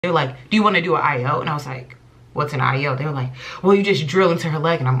They're like, do you want to do an IO? And I was like, what's an IO? They were like, well, you just drill into her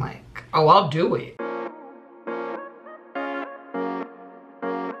leg. And I'm like, oh, I'll do it.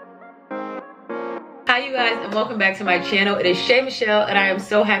 Hi you guys, and welcome back to my channel. It is Shay Michelle, and I am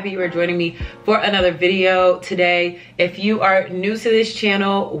so happy you are joining me for another video today. If you are new to this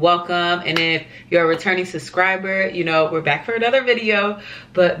channel, welcome. And if you're a returning subscriber, you know, we're back for another video.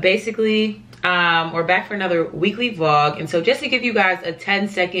 But basically, we're back for another weekly vlog. And so just to give you guys a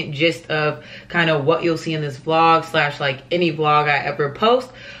 10-second gist of kind of what you'll see in this vlog slash like any vlog I ever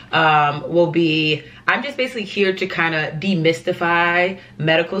post, will be, I'm just basically here to kind of demystify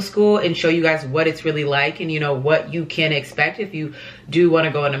medical school and show you guys what it's really like, and you know what you can expect if you do want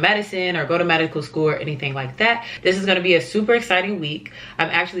to go into medicine or go to medical school or anything like that. This is going to be a super exciting week. I'm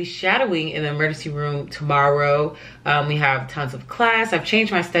actually shadowing in the emergency room tomorrow. We have tons of class. I've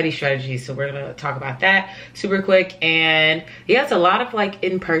changed my study strategy, so we're going to talk about that super quick. And yeah, it's a lot of like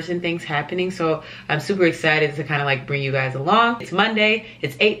in-person things happening, so I'm super excited to kind of like bring you guys along. It's Monday,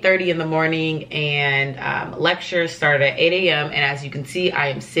 it's 8:30 in the morning, and lectures started at 8 a.m. and as you can see, I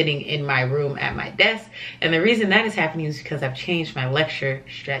am sitting in my room at my desk, and the reason that is happening is because I've changed my lecture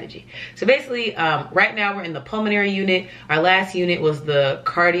strategy. So basically, right now we're in the pulmonary unit. Our last unit was the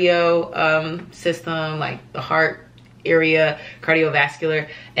cardio system, like the heart area, cardiovascular.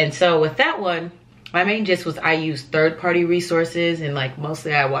 And so with that one, my main gist was I use third-party resources, and like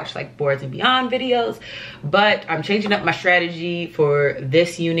mostly I watch like Boards and Beyond videos, but I'm changing up my strategy for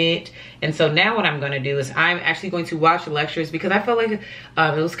this unit. And so now what I'm going to do is I'm actually going to watch lectures, because I felt like it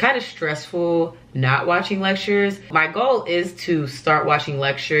was kind of stressful not watching lectures. My goal is to start watching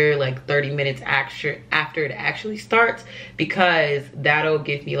lecture like 30 minutes after it actually starts, because that'll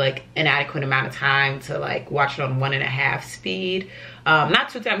give me like an adequate amount of time to like watch it on 1.5 speed. Not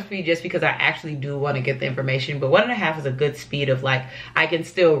 2 times speed, just because I actually do want to get the information, but 1.5 is a good speed of like, I can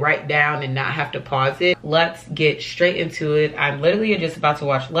still write down and not have to pause it. Let's get straight into it. I'm literally just about to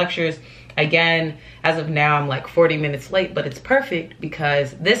watch lectures. Again, as of now, I'm like 40 minutes late, but it's perfect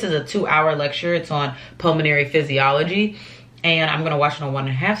because this is a 2-hour lecture. It's on pulmonary physiology, and I'm gonna watch it on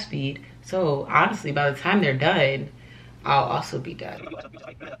 1.5 speed. So honestly, by the time they're done, I'll also be done.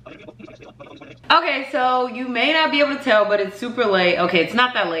 Okay, so you may not be able to tell, but it's super late. Okay, it's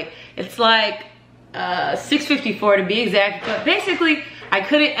not that late. It's like 6:54 to be exact. But basically, I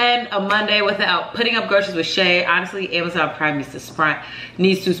couldn't end a Monday without putting up groceries with Shay. Honestly, Amazon Prime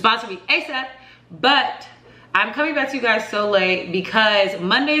needs to sponsor me ASAP. But I'm coming back to you guys so late because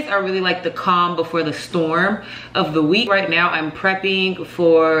Mondays are really like the calm before the storm of the week. Right now, I'm prepping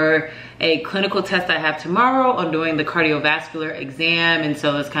for a clinical test I have tomorrow on doing the cardiovascular exam. And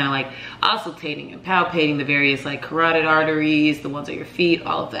so it's kind of like auscultating and palpating the various like carotid arteries, the ones on your feet,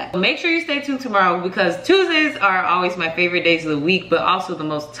 all of that. Make sure you stay tuned tomorrow, because Tuesdays are always my favorite days of the week, but also the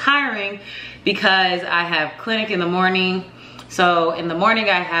most tiring because I have clinic in the morning. So in the morning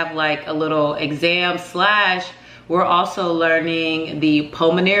I have like a little exam slash we're also learning the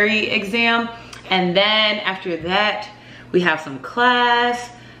pulmonary exam. And then after that, we have some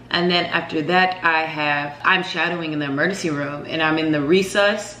class. And then after that, I'm shadowing in the emergency room, and I'm in the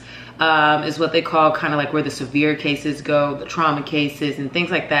resus, is what they call kind of like where the severe cases go, the trauma cases and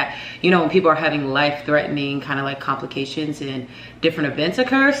things like that. You know, when people are having life-threatening kind of like complications and different events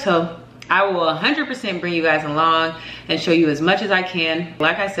occur. So I will 100% bring you guys along and show you as much as I can.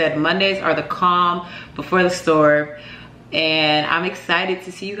 Like I said, Mondays are the calm before the storm, and I'm excited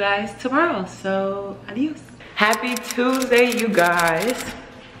to see you guys tomorrow. So adios. Happy Tuesday, you guys.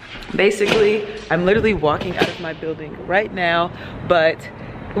 Basically, I'm literally walking out of my building right now, but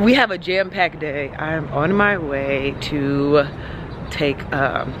we have a jam-packed day. I'm on my way to take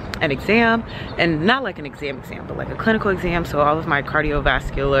an exam, and not like an exam, but like a clinical exam. So all of my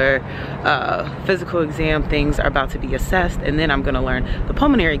cardiovascular, physical exam things are about to be assessed, and then I'm gonna learn the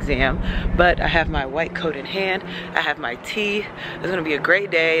pulmonary exam. But I have my white coat in hand, I have my tea. It's gonna be a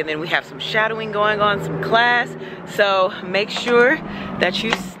great day, and then we have some shadowing going on, some class. So make sure that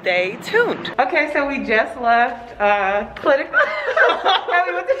you stay tuned. Okay, so we just left clinic. And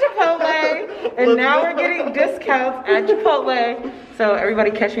we went to Chipotle, and now we're getting discounts at Chipotle. So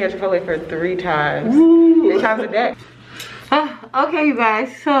everybody catch me at Chipotle for 3 times. Woo. 3 times a day. Okay, you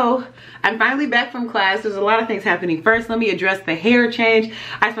guys, so I'm finally back from class. There's a lot of things happening. First, let me address the hair change.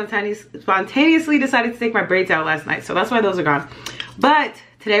 I spontaneously decided to take my braids out last night, so that's why those are gone. But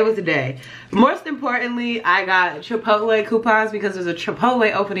today was the day. Most importantly, I got Chipotle coupons because there's a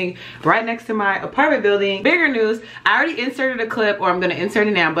Chipotle opening right next to my apartment building. Bigger news, I already inserted a clip, or I'm gonna insert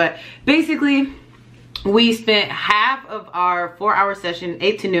it now, but basically, we spent half of our 4-hour session,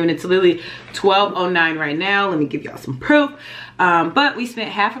 8 to noon. It's literally 12:09 right now. Let me give y'all some proof. But we spent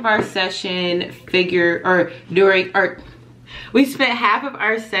half of our session we spent half of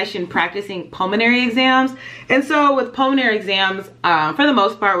our session practicing pulmonary exams. And so with pulmonary exams, for the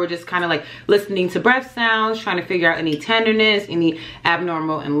most part, we're just kind of like listening to breath sounds, trying to figure out any tenderness, any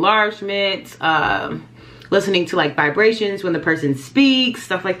abnormal enlargement, listening to like vibrations when the person speaks,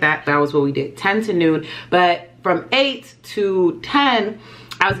 stuff like that. That was what we did, 10 to noon. But from 8 to 10,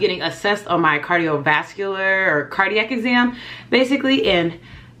 I was getting assessed on my cardiovascular or cardiac exam, basically, and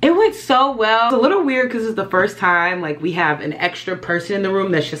it went so well. It's a little weird because it's the first time like we have an extra person in the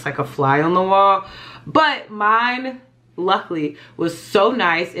room that's just like a fly on the wall. But mine, luckily, was so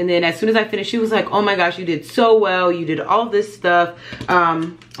nice. And then as soon as I finished, she was like, oh my gosh, you did so well. You did all this stuff.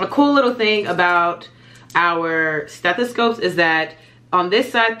 A cool little thing about our stethoscopes is that on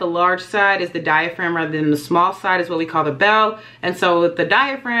this side, the large side is the diaphragm rather than the small side is what we call the bell. And so with the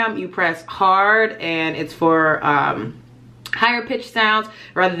diaphragm, you press hard and it's for higher pitched sounds,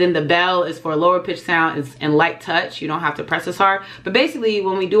 rather than the bell is for lower pitched sound and light touch. You don't have to press as hard. But basically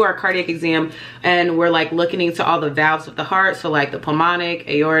when we do our cardiac exam and we're like looking into all the valves of the heart, so like the pulmonic,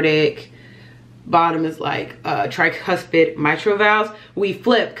 aortic, bottom is like tricuspid, mitral valves, we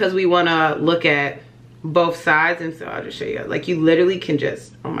flip because we want to look at both sides. And so I'll just show you, like you literally can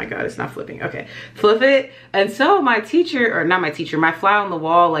just, oh my god, it's not flipping, okay, flip it. And so my teacher, or not my teacher, my fly on the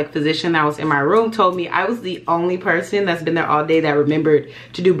wall like physician that was in my room told me I was the only person that's been there all day that remembered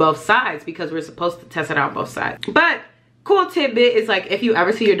to do both sides, because we're supposed to test it out both sides. But cool tidbit is like, if you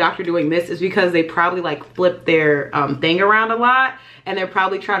ever see your doctor doing this, is because they probably like flip their thing around a lot, and they're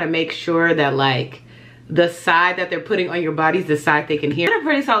probably trying to make sure that like the side that they're putting on your body is the side they can hear. It's a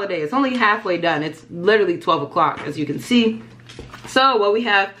pretty solid day. It's only halfway done. It's literally 12 o'clock, as you can see. So what we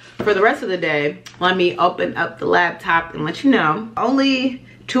have for the rest of the day, let me open up the laptop and let you know. Only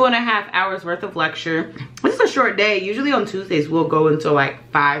 2.5 hours worth of lecture. This is a short day. Usually on Tuesdays, we'll go until like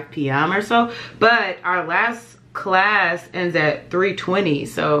 5 p.m. or so. But our last class ends at 3:20,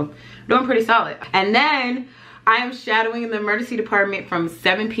 so doing pretty solid. And then I am shadowing in the emergency department from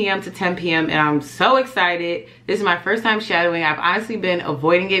 7 p.m. to 10 p.m. and I'm so excited. This is my first time shadowing. I've honestly been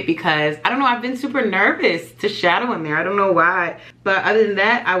avoiding it because, I don't know, I've been super nervous to shadow in there. I don't know why. But other than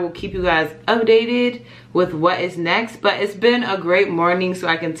that, I will keep you guys updated with what is next. But it's been a great morning, so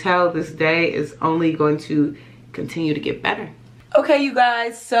I can tell this day is only going to continue to get better. Okay, you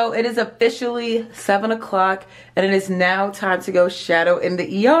guys, so it is officially 7 o'clock and it is now time to go shadow in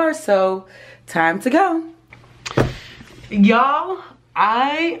the ER, so time to go. Y'all,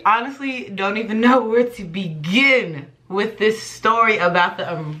 I honestly don't even know where to begin with this story about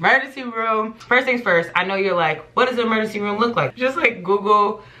the emergency room. First things first, I know you're like, what does an emergency room look like? Just like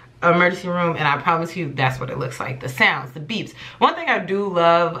Google emergency room and I promise you that's what it looks like. The sounds, the beeps. One thing I do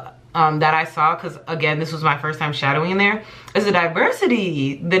love that I saw, because again, this was my first time shadowing in there, is the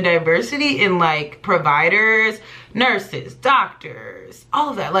diversity. The diversity in like providers, nurses, doctors, all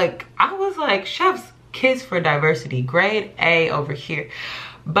of that. Like, I was like, chef's kiss for diversity, grade A over here.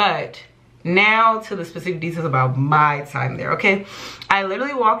 But now to the specific details about my time there, okay? I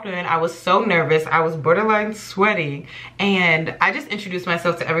literally walked in, I was so nervous, I was borderline sweating, and I just introduced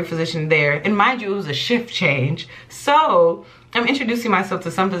myself to every physician there. And mind you, it was a shift change. So I'm introducing myself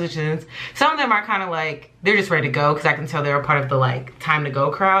to some physicians. Some of them are kind of like, they're just ready to go, because I can tell they're a part of the like time to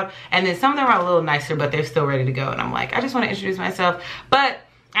go crowd. And then some of them are a little nicer, but they're still ready to go. And I'm like, I just want to introduce myself. But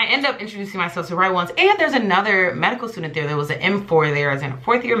I end up introducing myself to the right ones. And there's another medical student there. There was an M4 there. I was in a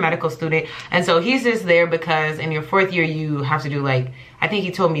 4th year medical student. And so he's just there because in your 4th year, you have to do like, I think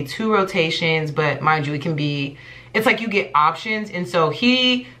he told me 2 rotations, but mind you, it can be, it's like you get options. And so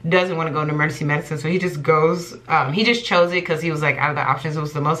he doesn't want to go into emergency medicine. So he just goes, he just chose it because he was like, out of the options, it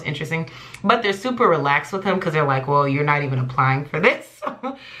was the most interesting. But they're super relaxed with him because they're like, well, you're not even applying for this.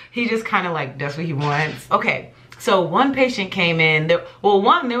 So he just kind of like does what he wants. Okay. So one patient came in, there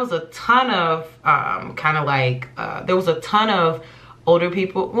was a ton of there was a ton of older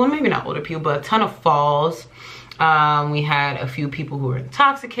people, well maybe not older people, but a ton of falls. We had a few people who were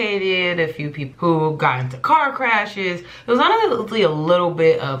intoxicated, a few people who got into car crashes. There was honestly a little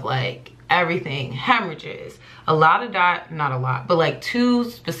bit of like everything, hemorrhages, a lot of not a lot, but like 2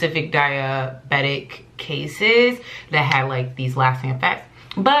 specific diabetic cases that had like these lasting effects.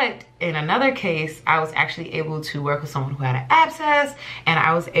 But in another case, I was actually able to work with someone who had an abscess, and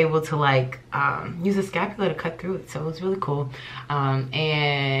I was able to like use a scapula to cut through it. So it was really cool.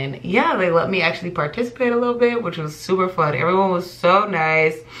 And yeah, they let me actually participate a little bit, which was super fun. Everyone was so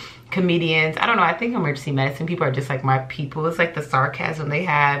nice. comedians. I don't know, I think emergency medicine people are just like my people. It's like the sarcasm they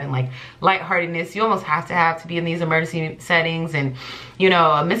have and like lightheartedness you almost have to be in these emergency settings. And you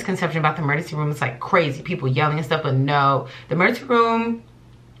know, a misconception about the emergency room is like crazy people yelling and stuff, but no, the emergency room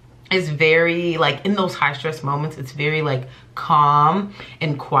is very like, in those high stress moments, it's very like calm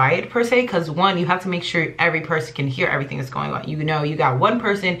and quiet per se, because one, you have to make sure every person can hear everything that's going on. You know, you got one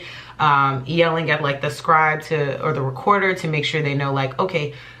person yelling at like the scribe or the recorder to make sure they know like,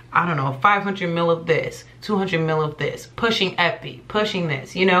 okay, I don't know, 500 mil of this, 200 mil of this, pushing epi, pushing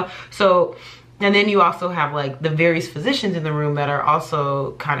this, you know? So, and then you also have like the various physicians in the room that are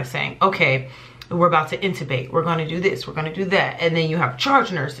also kind of saying, okay, we're about to intubate, we're gonna do this, we're gonna do that. And then you have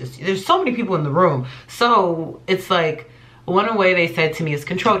charge nurses. There's so many people in the room. So it's like, one way they said to me is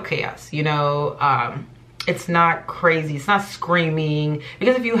controlled chaos, you know? It's not crazy, it's not screaming,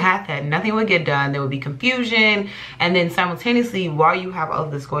 because if you had that, nothing would get done. There would be confusion. And then simultaneously, while you have all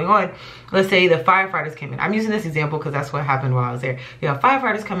of this going on, let's say the firefighters came in. I'm using this example because that's what happened while I was there. You have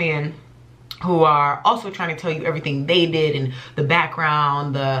firefighters coming in who are also trying to tell you everything they did and the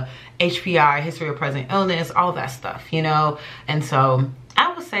background, the HPI, history of present illness, all that stuff, you know? And so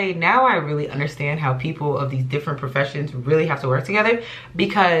I would say now I really understand how people of these different professions really have to work together,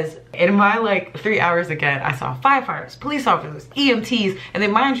 because in my like 3 hours again, I saw firefighters, police officers, EMTs, and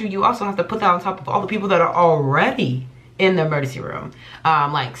then mind you, you also have to put that on top of all the people that are already in the emergency room,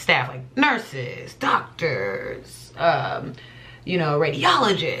 like staff, like nurses, doctors, you know,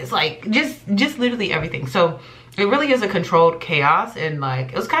 radiologists, like just literally everything. So it really is a controlled chaos, and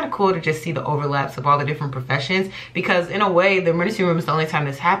like it was kind of cool to just see the overlaps of all the different professions, because in a way the emergency room is the only time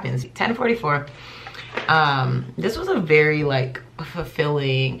this happens. 10:44. This was a very like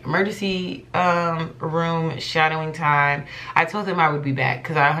fulfilling emergency room shadowing time. I told them I would be back,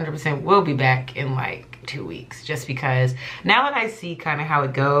 because I 100% will be back in like 2 weeks, just because now that I see kind of how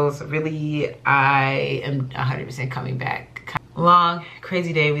it goes, really I am 100% coming back. Long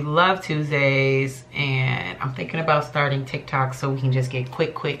crazy day. We love Tuesdays, and I'm thinking about starting TikTok so we can just get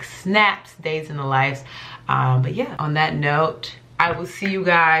quick snaps, days in the lives. But yeah, on that note, I will see you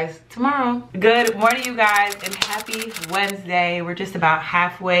guys tomorrow. Good morning, you guys, and happy Wednesday. We're just about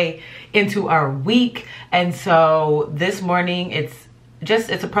halfway into our week, and so this morning it's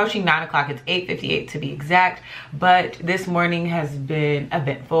approaching 9 o'clock. It's 8:58 to be exact, but this morning has been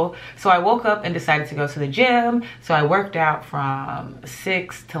eventful. So I woke up and decided to go to the gym. So I worked out from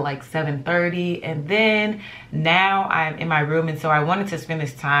 6 to like 7:30, and then now I'm in my room, and so I wanted to spend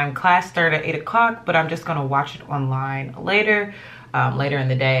this time. Class started at 8 o'clock, but I'm just gonna watch it online later in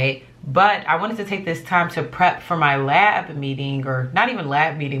the day. But I wanted to take this time to prep for my lab meeting, or not even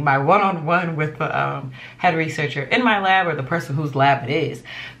lab meeting, my one-on-one with the head researcher in my lab, or the person whose lab it is,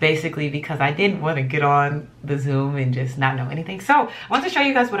 basically, because I didn't want to get on the Zoom and just not know anything. So I want to show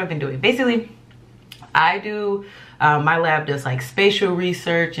you guys what I've been doing. Basically, I do, my lab does like spatial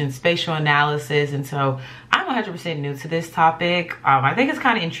research and spatial analysis, and so I'm 100% new to this topic. I think it's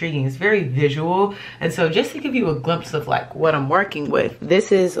kind of intriguing. It's very visual, and so just to give you a glimpse of like what I'm working with,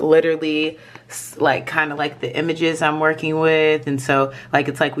 this is literally like kind of like the images I'm working with. And so like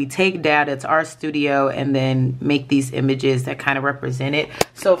it's like we take data, it's our studio, and then make these images that kind of represent it.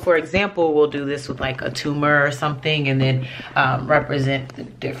 So for example, we'll do this with like a tumor or something, and then represent the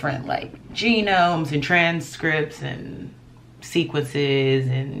different like genomes and transcripts and sequences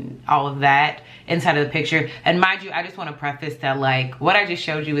and all of that inside of the picture. And mind you, I just want to preface that like what I just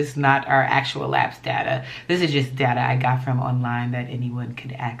showed you is not our actual lab's data. This is just data I got from online that anyone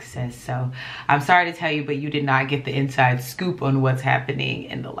could access. So I'm sorry to tell you, but you did not get the inside scoop on what's happening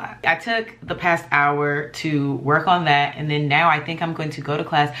in the lab. I took the past hour to work on that, and then now I think I'm going to go to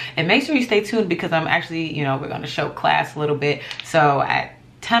class. And make sure you stay tuned, because I'm actually, you know, we're going to show class a little bit. So at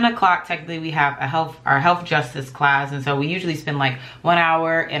 10 o'clock, technically, we have our health justice class, and so we usually spend like 1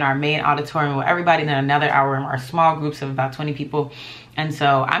 hour in our main auditorium with everybody, and then another hour in our small groups of about 20 people. And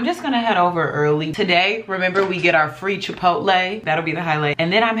so I'm just gonna head over early today. Remember, we get our free Chipotle. That'll be the highlight.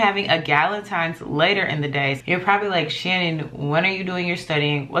 And then I'm having a Galentine's later in the day. You're probably like, Shannon, when are you doing your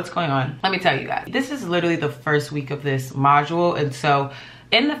studying? What's going on? Let me tell you guys. This is literally the first week of this module, and so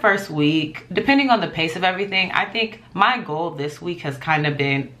in the first week, depending on the pace of everything, I think my goal this week has kind of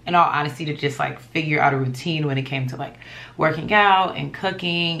been, in all honesty, to just like figure out a routine when it came to like working out and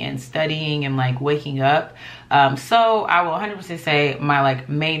cooking and studying and like waking up. So I will 100% say my like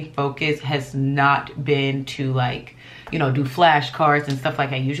main focus has not been to like, you know, do flashcards and stuff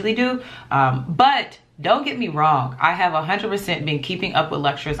like I usually do. But don't get me wrong, I have 100% been keeping up with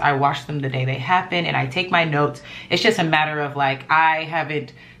lectures. I watch them the day they happen, and I take my notes. It's just a matter of like, I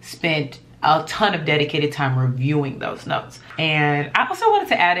haven't spent a ton of dedicated time reviewing those notes. And I also wanted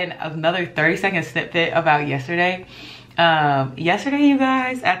to add in another 30-second snippet about yesterday. Yesterday, you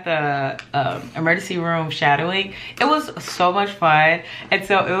guys, at the emergency room shadowing, it was so much fun. And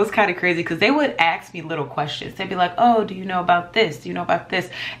so it was kind of crazy because they would ask me little questions. They'd be like, oh, do you know about this? Do you know about this?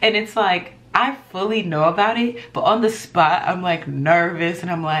 And it's like, I fully know about it, but on the spot, I'm like nervous and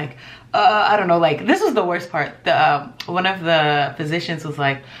I'm like, I don't know, like this was the worst part. The one of the physicians was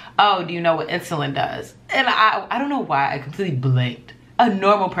like, oh, do you know what insulin does? And I don't know why I completely blanked. A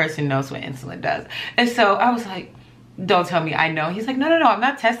normal person knows what insulin does. And so I was like, don't tell me I know. He's like, no, I'm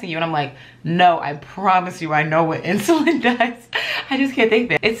not testing you. And I'm like, no, I promise you I know what insulin does. I just can't think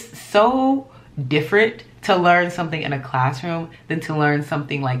that. It's so different to learn something in a classroom than to learn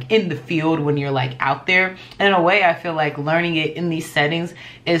something like in the field when you're like out there. And in a way, I feel like learning it in these settings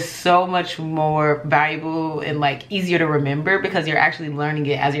is so much more valuable and like easier to remember because you're actually learning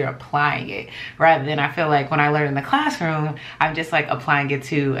it as you're applying it, rather than I feel like when I learn in the classroom, I'm just like applying it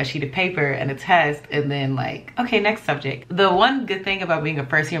to a sheet of paper and a test and then like, okay, next subject. The one good thing about being a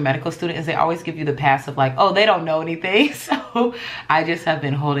first year medical student is they always give you the pass of like, oh, they don't know anything. So I just have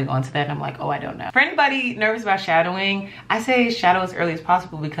been holding on to that and I'm like, oh, I don't know. For anybody nervous about shadowing, I say shadow as early as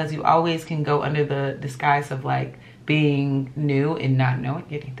possible because you always can go under the disguise of like being new and not knowing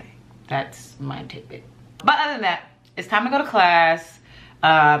anything. That's my tidbit. But other than that, it's time to go to class,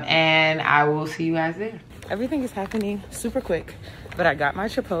 and I will see you guys there. Everything is happening super quick, but I got my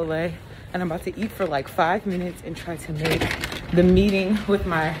Chipotle and I'm about to eat for like 5 minutes and try to make the meeting with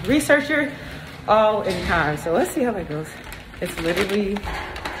my researcher all in time. So let's see how that goes. It's literally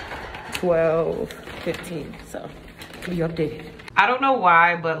 12:15, so be updated. I don't know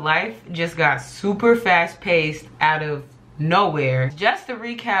why, but life just got super fast paced out of nowhere. Just to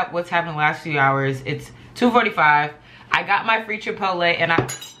recap what's happened the last few hours, it's 2:45. I got my free Chipotle and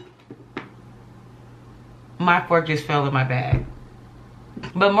my fork just fell in my bag.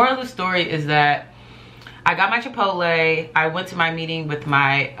 But moral of the story is that I got my Chipotle, I went to my meeting with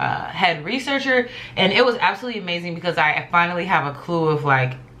my head researcher, and it was absolutely amazing because I finally have a clue of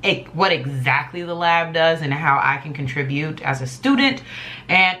like what exactly the lab does and how I can contribute as a student.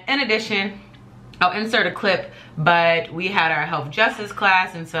 And in addition, I'll insert a clip, but we had our health justice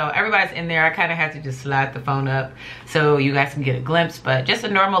class, and so everybody's in there. I kind of had to just slide the phone up so you guys can get a glimpse, but just a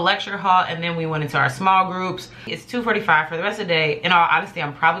normal lecture hall, and then we went into our small groups. It's 2:45 for the rest of the day. In all honesty,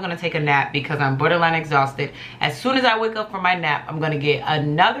 I'm probably gonna take a nap because I'm borderline exhausted. As soon as I wake up from my nap, I'm gonna get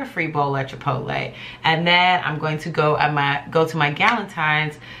another free bowl at Chipotle, and then I'm going to go to my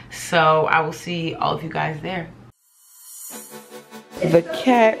Galentine's, so I will see all of you guys there. The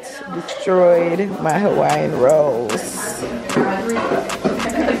cat destroyed my Hawaiian rolls.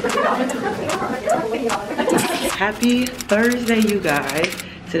 Happy Thursday, you guys.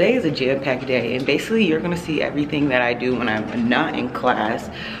 Today is a jam-packed day, and basically you're gonna see everything that I do when I'm not in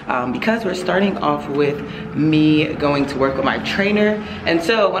class, because we're starting off with me going to work with my trainer. And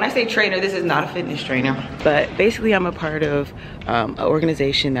so when I say trainer, this is not a fitness trainer, but basically I'm a part of an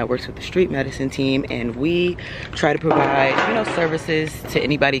organization that works with the street medicine team, and we try to provide, you know, services to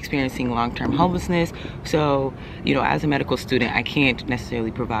anybody experiencing long-term homelessness. So, you know, as a medical student, I can't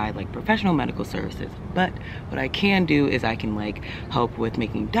necessarily provide like professional medical services, but what I can do is I can like help with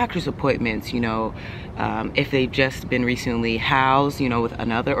making doctor's appointments, you know, if they've just been recently housed, you know, with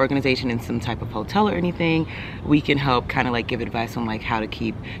another organization in some type of hotel or anything, we can help kind of like give advice on like how to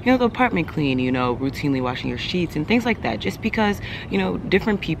keep, you know, the apartment clean, you know, routinely washing your sheets and things like that, just because, you know,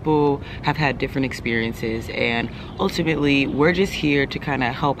 different people have had different experiences, and ultimately we're just here to kind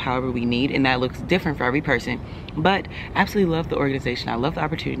of help however we need, and that looks different for every person. But absolutely love the organization. I love the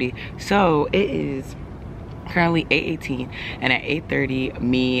opportunity. So it is currently 8:18, and at 8:30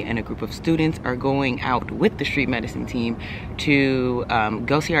 me and a group of students are going out with the street medicine team to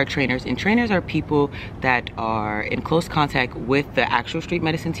go see our trainers. And trainers are people that are in close contact with the actual street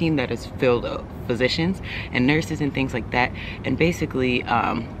medicine team that is filled of physicians and nurses and things like that. And basically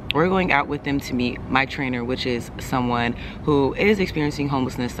we're going out with them to meet my trainer, which is someone who is experiencing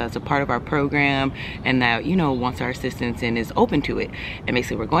homelessness that's a part of our program and that, you know, wants our assistance and is open to it. And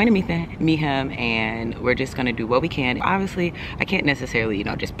basically we're going to meet him, and we're just going to do what we can. Obviously I can't necessarily, you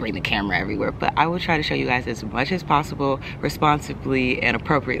know, just bring the camera everywhere, but I will try to show you guys as much as possible, responsibly and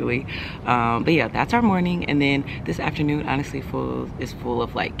appropriately. But yeah, that's our morning. And then this afternoon honestly is full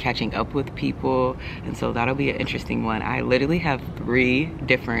of like catching up with people, and so that'll be an interesting one. I literally have 3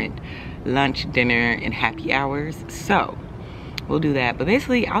 different lunch, dinner, and happy hours. So we'll do that. But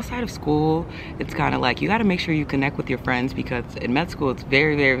basically, outside of school, it's kind of like you got to make sure you connect with your friends, because in med school it's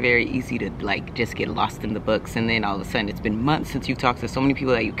very, very, very easy to like just get lost in the books, and then all of a sudden it's been months since you've talked to so many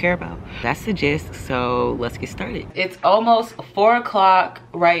people that you care about. That's the gist, so let's get started. It's almost 4 o'clock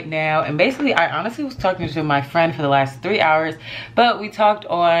right now, and basically I honestly was talking to my friend for the last 3 hours, but we talked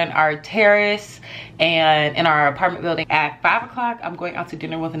on our terrace and in our apartment building. At 5 o'clock, I'm going out to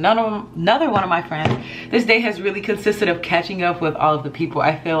dinner with another one of my friends. This day has really consisted of catching up with all of the people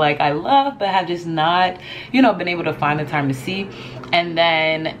I feel like I love, but have just not, you know, been able to find the time to see. And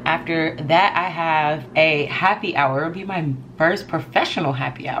then after that, I have a happy hour. It'll be my first professional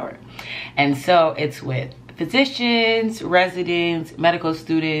happy hour. And so it's with physicians, residents, medical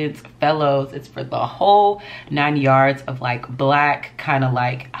students, fellows. It's for the whole 9 yards of like Black kind of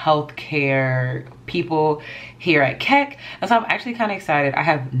like healthcare people here at Keck. And so I'm actually kind of excited. I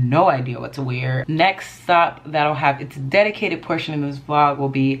have no idea what to wear. Next stop that'll have its dedicated portion in this vlog will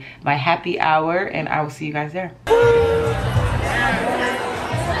be my happy hour, and I will see you guys there.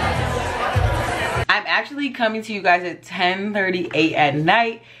 I'm actually coming to you guys at 10:38 at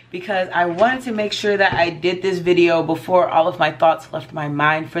night because I wanted to make sure that I did this video before all of my thoughts left my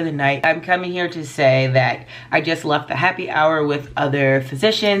mind for the night. I'm coming here to say that I just left the happy hour with other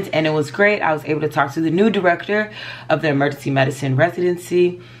physicians, and it was great. I was able to talk to the new director of the emergency medicine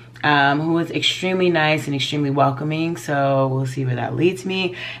residency, who was extremely nice and extremely welcoming. So we'll see where that leads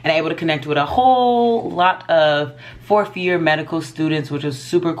me. And able to connect with a whole lot of 4th year medical students, which was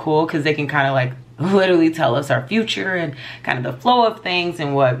super cool because they can kind of like literally tell us our future and kind of the flow of things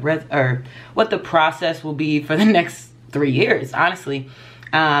and what the process will be for the next 3 years, honestly.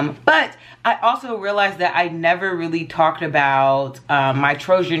 But I also realized that I never really talked about my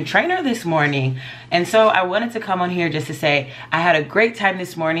Trojan trainer this morning. And so I wanted to come on here just to say I had a great time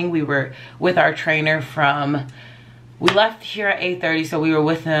this morning. We were with our trainer we left here at 8:30, so we were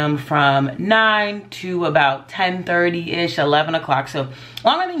with him from 9 to about 10:30-ish, 11 o'clock. So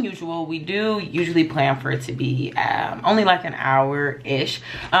longer than usual. We do usually plan for it to be only like an hour-ish.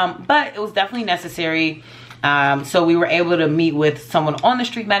 But it was definitely necessary. So we were able to meet with someone on the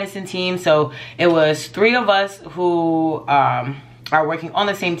street medicine team. So it was 3 of us who are working on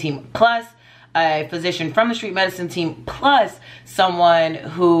the same team, plus a physician from the street medicine team, plus someone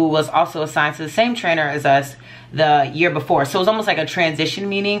who was also assigned to the same trainer as us the year before. So it was almost like a transition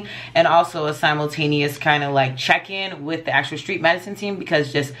meeting and also a simultaneous kind of like check-in with the actual street medicine team,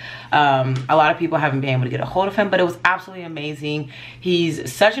 because just a lot of people haven't been able to get a hold of him. But it was absolutely amazing. He's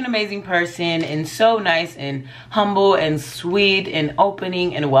such an amazing person and so nice and humble and sweet and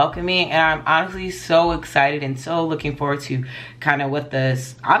opening and welcoming, and I'm honestly so excited and so looking forward to kind of what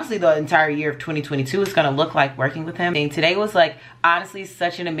this, honestly, the entire year of 2022 is going to look like working with him. And today was like honestly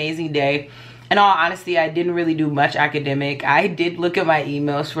such an amazing day. In all honesty, I didn't really do much academic. I did look at my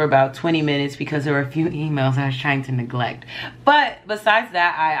emails for about 20 minutes because there were a few emails I was trying to neglect. But besides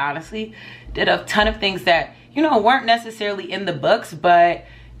that, I honestly did a ton of things that, you know, weren't necessarily in the books, but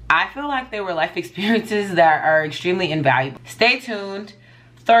I feel like they were life experiences that are extremely invaluable. Stay tuned.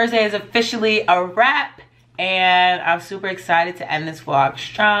 Thursday is officially a wrap, and I'm super excited to end this vlog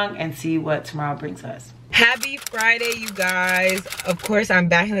strong and see what tomorrow brings us. Happy Friday, you guys. Of course, I'm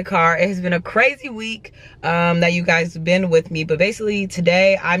back in the car. It has been a crazy week that you guys have been with me, but basically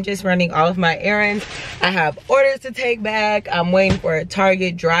today I'm just running all of my errands. I have orders to take back. I'm waiting for a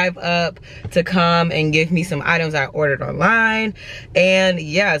Target drive up to come and give me some items I ordered online. And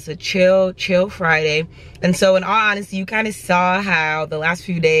yeah, it's a chill Friday. And so in all honesty, you kind of saw how the last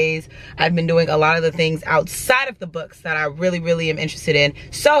few days I've been doing a lot of the things outside of the books that I really am interested in.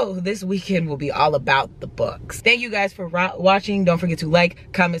 So this weekend will be all about the books. Thank you guys for watching. Don't forget to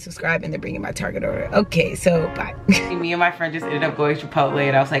like, comment, subscribe, and then bring in my Target order. Okay, so bye. Me and my friend just ended up going to Chipotle,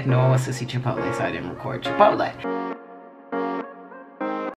 and I was like, no one wants to see Chipotle, so I didn't record Chipotle.